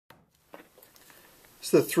It's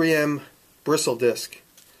the 3M Bristle Disc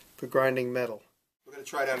for grinding metal. We're going to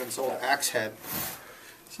try it out on this old axe head.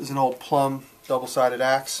 This is an old plumb double-sided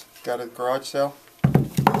axe. Got it at the garage sale.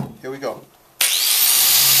 Here we go.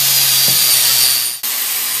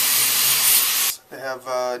 They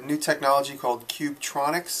have new technology called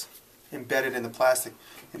Cubetronics embedded in the plastic.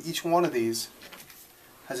 And each one of these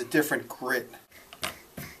has a different grit.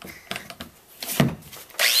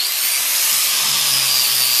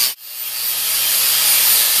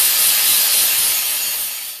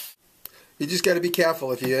 You just got to be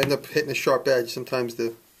careful. If you end up hitting a sharp edge, sometimes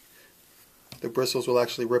the bristles will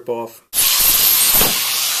actually rip off.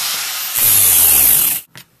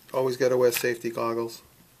 Always got to wear safety goggles.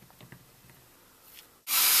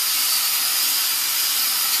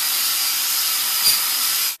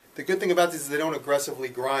 The good thing about this is they don't aggressively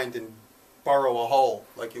grind and burrow a hole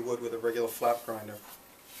like you would with a regular flap grinder.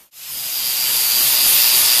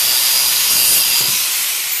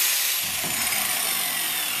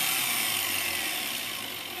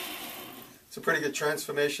 It's a pretty good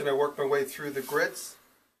transformation. I worked my way through the grits.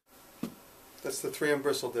 That's the 3M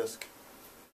Bristle Disc.